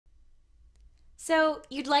So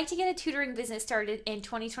you'd like to get a tutoring business started in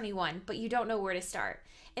 2021, but you don't know where to start.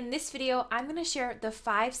 In this video, I'm going to share the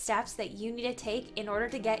 5 steps that you need to take in order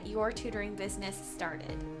to get your tutoring business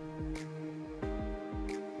started.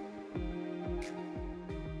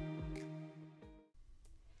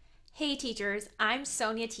 Hey teachers, I'm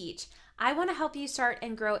Sonia Teach. I want to help you start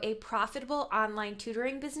and grow a profitable online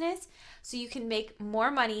tutoring business so you can make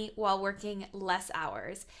more money while working less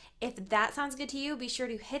hours. If that sounds good to you, be sure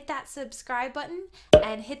to hit that subscribe button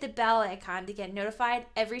and hit the bell icon to get notified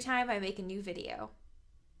every time I make a new video.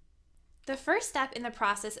 The first step in the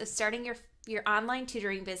process of starting your online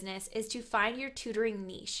tutoring business is to find your tutoring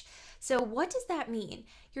niche. So what does that mean?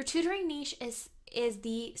 Your tutoring niche is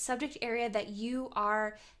the subject area that you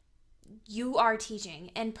are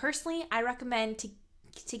teaching, and personally I recommend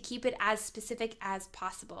to keep it as specific as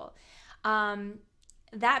possible.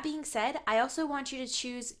 That being said, I also want you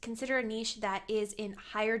to consider a niche that is in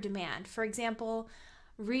higher demand. For example,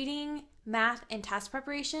 reading, math, and test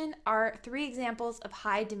preparation are 3 examples of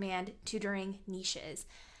high demand tutoring niches.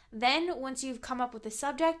 Then once you've come up with the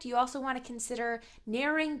subject, you also want to consider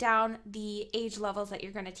narrowing down the age levels that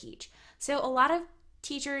you're going to teach. So a lot of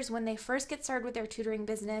teachers, when they first get started with their tutoring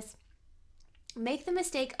business, make the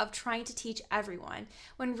mistake of trying to teach everyone,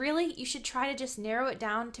 when really you should try to just narrow it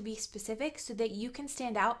down to be specific so that you can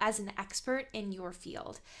stand out as an expert in your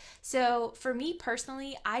field. So for me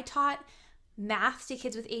personally, I taught math to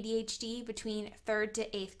kids with ADHD between 3rd to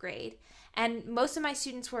 8th grade. And most of my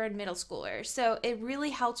students were in middle schoolers. So it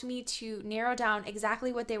really helped me to narrow down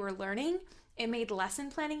exactly what they were learning. It made lesson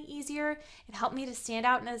planning easier. It helped me to stand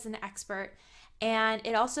out as an expert. And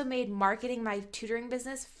it also made marketing my tutoring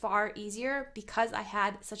business far easier because I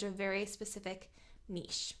had such a very specific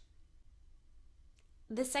niche.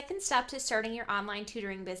 The second step to starting your online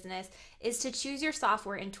tutoring business is to choose your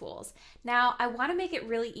software and tools. Now, I want to make it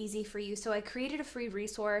really easy for you, so I created a free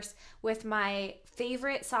resource with my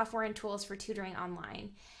favorite software and tools for tutoring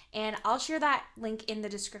online. And I'll share that link in the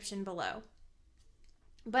description below.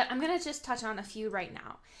 But I'm going to just touch on a few right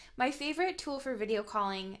now. My favorite tool for video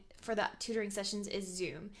calling for the tutoring sessions is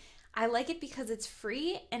Zoom. I like it because it's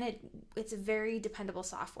free and it's a very dependable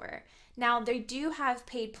software. Now, they do have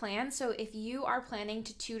paid plans, so if you are planning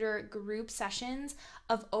to tutor group sessions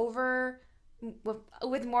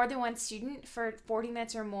with more than one student for 40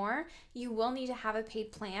 minutes or more, you will need to have a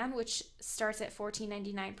paid plan, which starts at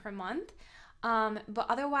 $14.99 per month. But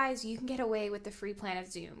otherwise, you can get away with the free plan of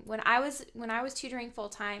Zoom. When I was tutoring full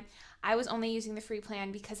time, I was only using the free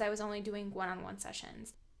plan because I was only doing one-on-one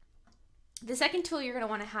sessions. The second tool you're going to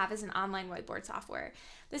want to have is an online whiteboard software.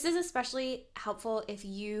 This is especially helpful if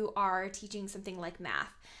you are teaching something like math.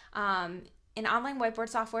 An online whiteboard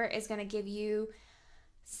software is going to give you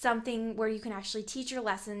something where you can actually teach your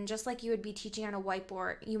lesson just like you would be teaching on a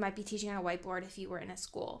whiteboard. You might be teaching on a whiteboard if you were in a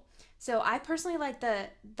school. So I personally like the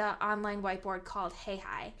online whiteboard called Hey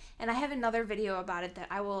Hi, and I have another video about it that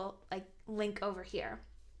I will link over here.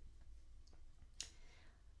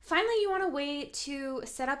 Finally, you want a way to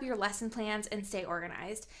set up your lesson plans and stay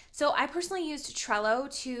organized. So I personally used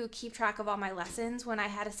Trello to keep track of all my lessons. When I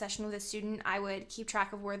had a session with a student, I would keep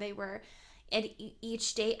track of where they were. At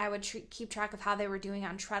each date, I would keep track of how they were doing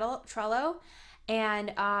on Trello.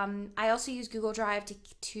 And I also use Google Drive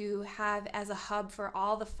to have as a hub for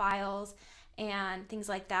all the files and things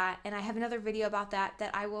like that. And I have another video about that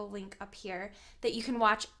I will link up here that you can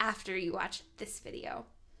watch after you watch this video.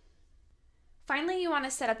 Finally, you want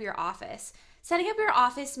to set up your office. Setting up your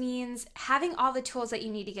office means having all the tools that you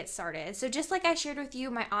need to get started. So just like I shared with you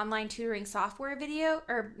my online tutoring software video,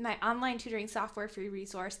 or my online tutoring software free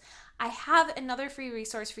resource, I have another free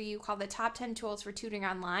resource for you called the Top 10 Tools for Tutoring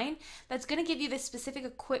Online that's going to give you the specific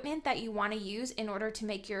equipment that you want to use in order to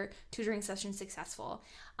make your tutoring session successful.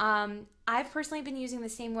 I've personally been using the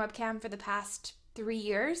same webcam for the past 3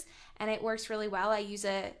 years, and it works really well. I use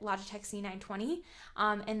a Logitech C920,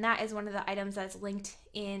 and that is one of the items that's linked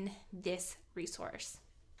in this resource.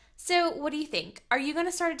 So what do you think? Are you going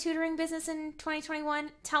to start a tutoring business in 2021?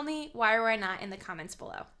 Tell me why or why not in the comments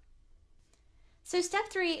below. So step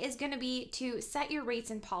 3 is going to be to set your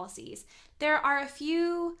rates and policies. There are a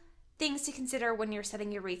few things to consider when you're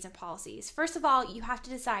setting your rates and policies. First of all, you have to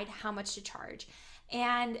decide how much to charge.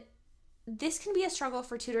 And this can be a struggle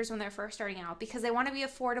for tutors when they're first starting out because they want to be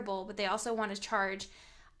affordable, but they also want to charge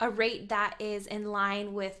a rate that is in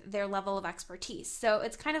line with their level of expertise. So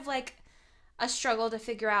it's kind of like a struggle to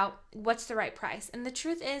figure out what's the right price. And the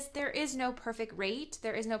truth is, there is no perfect rate,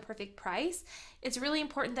 there is no perfect price. It's really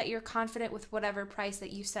important that you're confident with whatever price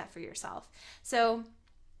that you set for yourself. So,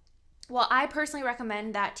 while I personally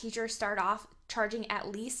recommend that teachers start off charging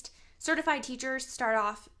at least Certified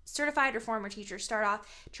or former teachers start off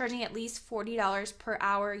charging at least $40 per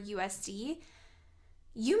hour USD.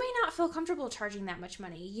 You may not feel comfortable charging that much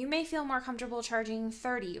money. You may feel more comfortable charging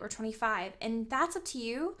 30 or 25, and that's up to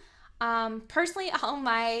you. Personally,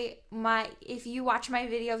 if you watch my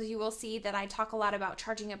videos, you will see that I talk a lot about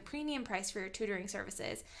charging a premium price for your tutoring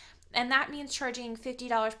services. And that means charging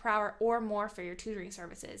 $50 per hour or more for your tutoring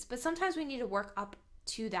services. But sometimes we need to work up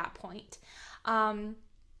to that point.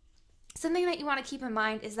 Something that you want to keep in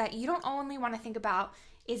mind is that you don't only want to think about,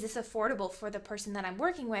 is this affordable for the person that I'm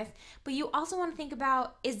working with, but you also want to think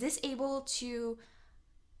about,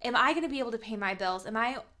 am I going to be able to pay my bills? Am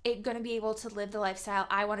I going to be able to live the lifestyle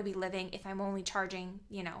I want to be living if I'm only charging,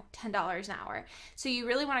 $10 an hour? So you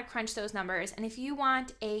really want to crunch those numbers. And if you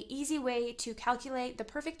want an easy way to calculate the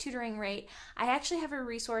perfect tutoring rate, I actually have a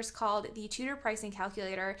resource called the Tutor Pricing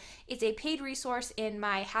Calculator. It's a paid resource in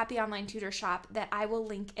my Happy Online Tutor shop that I will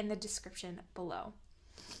link in the description below.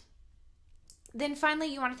 Then finally,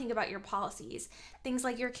 you want to think about your policies. Things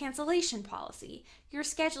like your cancellation policy, your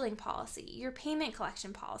scheduling policy, your payment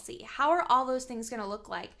collection policy. How are all those things going to look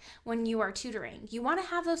like when you are tutoring? You want to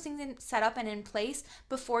have those things set up and in place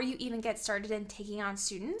before you even get started in taking on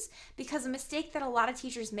students, because a mistake that a lot of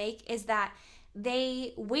teachers make is that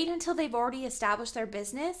they wait until they've already established their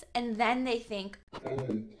business and then they think,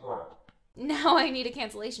 now I need a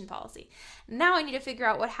cancellation policy. Now I need to figure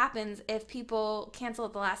out what happens if people cancel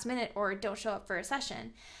at the last minute or don't show up for a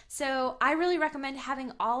session. So I really recommend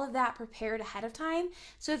having all of that prepared ahead of time.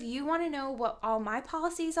 So if you want to know what all my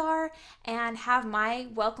policies are and have my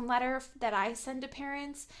welcome letter that I've sent to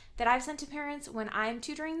parents when I'm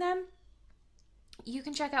tutoring them, you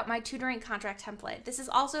can check out my tutoring contract template. This is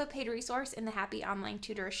also a paid resource in the Happy Online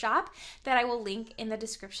Tutor shop that I will link in the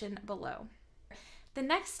description below. The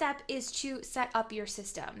next step is to set up your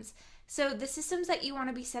systems. So the systems that you want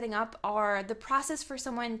to be setting up are the process for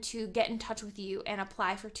someone to get in touch with you and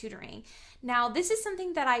apply for tutoring. Now, this is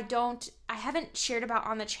something that I haven't shared about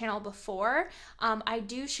on the channel before. I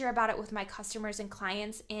do share about it with my customers and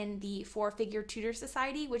clients in the 4-Figure Tutor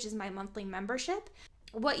Society, which is my monthly membership.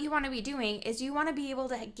 What you want to be doing is you want to be able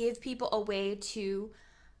to give people a way to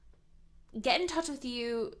get in touch with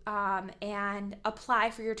you and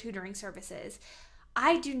apply for your tutoring services.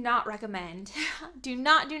 I do not recommend, do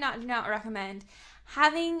not recommend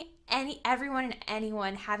having everyone and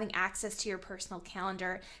anyone having access to your personal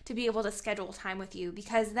calendar to be able to schedule time with you,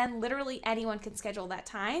 because then literally anyone can schedule that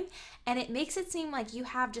time and it makes it seem like you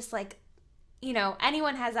have just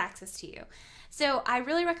anyone has access to you. So I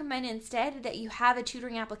really recommend instead that you have a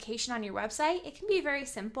tutoring application on your website. It can be very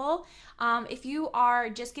simple. If you are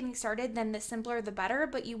just getting started, then the simpler the better,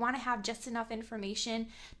 but you want to have just enough information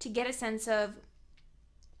to get a sense of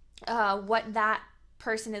what that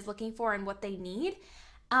person is looking for and what they need.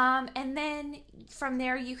 And then from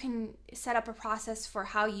there, you can set up a process for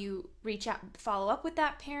how you reach out, follow up with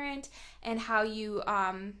that parent, and how you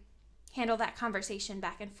handle that conversation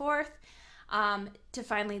back and forth to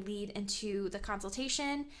finally lead into the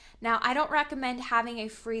consultation. Now, I don't recommend having a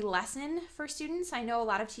free lesson for students. I know a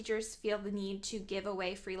lot of teachers feel the need to give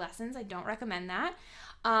away free lessons. I don't recommend that.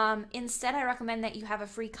 Instead, I recommend that you have a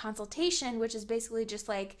free consultation, which is basically just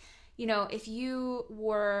like, if you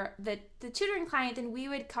were the tutoring client, then we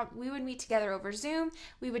would meet together over Zoom.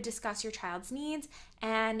 We would discuss your child's needs,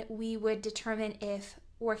 and we would determine if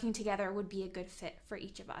working together would be a good fit for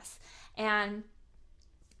each of us. And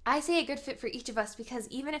I say a good fit for each of us because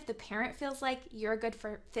even if the parent feels like you're a good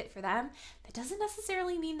fit for them, that doesn't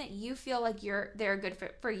necessarily mean that you feel like they're a good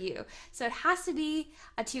fit for you. So it has to be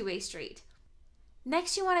a two-way street.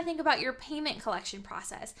 Next, you want to think about your payment collection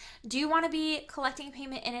process. Do you want to be collecting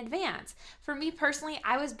payment in advance? For me personally,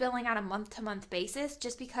 I was billing on a month-to-month basis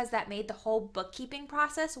just because that made the whole bookkeeping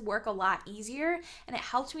process work a lot easier, and it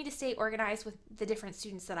helped me to stay organized with the different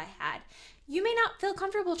students that I had. You may not feel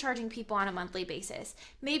comfortable charging people on a monthly basis.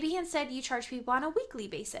 Maybe instead you charge people on a weekly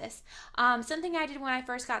basis. Something I did when I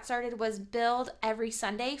first got started was billed every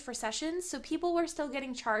Sunday for sessions, so people were still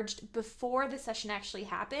getting charged before the session actually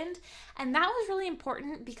happened. And that was really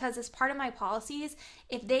important because as part of my policies,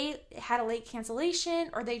 if they had a late cancellation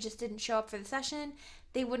or they just didn't show up for the session,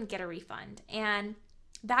 they wouldn't get a refund. And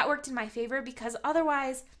that worked in my favor because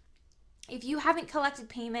otherwise, if you haven't collected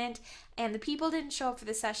payment and the people didn't show up for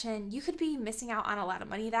the session, you could be missing out on a lot of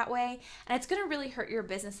money that way. And it's going to really hurt your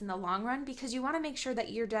business in the long run because you want to make sure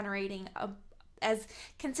that you're generating as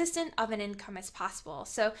consistent of an income as possible.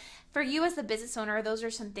 So for you as the business owner, those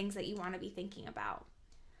are some things that you want to be thinking about.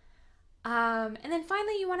 And then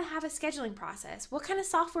finally, you want to have a scheduling process. What kind of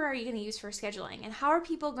software are you going to use for scheduling? And how are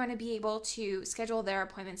people going to be able to schedule their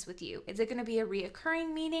appointments with you? Is it going to be a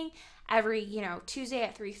reoccurring meeting every, Tuesday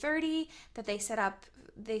at 3:30 that they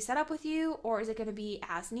set up with you? Or is it going to be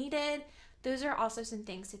as needed? Those are also some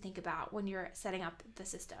things to think about when you're setting up the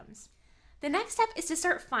systems. The next step is to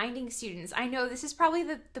start finding students. I know this is probably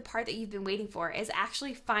the part that you've been waiting for, is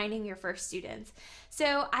actually finding your first students.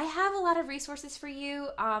 So I have a lot of resources for you.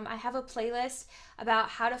 I have a playlist about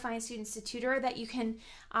how to find students to tutor that you can,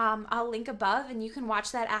 I'll link above, and you can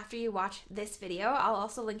watch that after you watch this video. I'll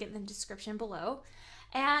also link it in the description below.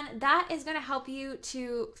 And that is going to help you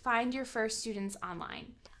to find your first students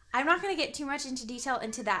online. I'm not going to get too much into detail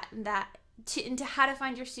into into how to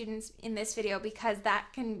find your students in this video, because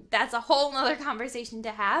that's a whole nother conversation to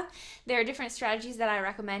have. There are different strategies that I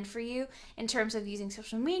recommend for you in terms of using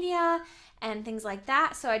social media and things like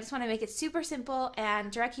that. So I just want to make it super simple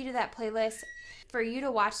and direct you to that playlist for you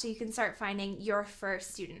to watch so you can start finding your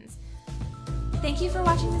first students. Thank you for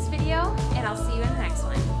watching this video, and I'll see you in the next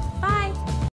one. Bye!